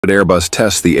Did Airbus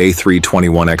test the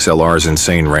A321 XLR's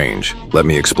insane range? Let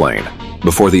me explain.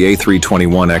 Before the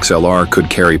A321 XLR could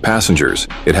carry passengers,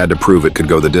 it had to prove it could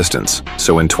go the distance.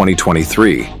 So in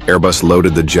 2023, Airbus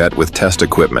loaded the jet with test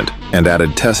equipment and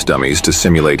added test dummies to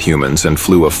simulate humans and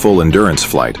flew a full endurance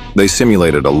flight. They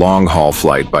simulated a long-haul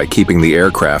flight by keeping the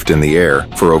aircraft in the air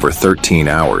for over 13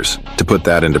 hours. To put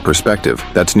that into perspective,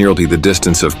 that's nearly the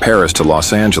distance of Paris to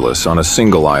Los Angeles on a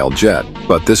single-aisle jet.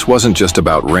 But this wasn't just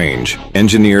about range.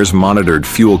 Engineers monitored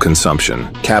fuel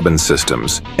consumption, cabin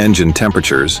systems, engine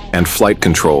temperatures, and flight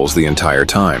controls the entire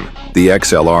time. The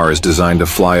XLR is designed to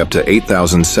fly up to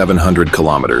 8,700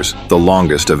 kilometers, the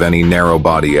longest of any narrow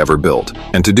body ever built.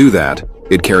 And to do that,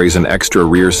 it carries an extra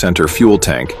rear center fuel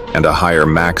tank and a higher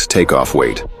max takeoff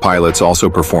weight. Pilots also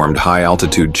performed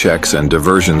high-altitude checks and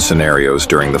diversion scenarios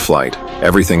during the flight.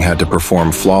 Everything had to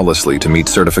perform flawlessly to meet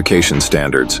certification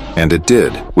standards, and it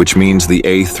did, which means the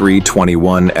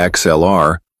A321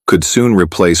 XLR could soon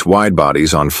replace wide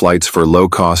bodies on flights for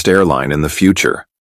low-cost airline in the future.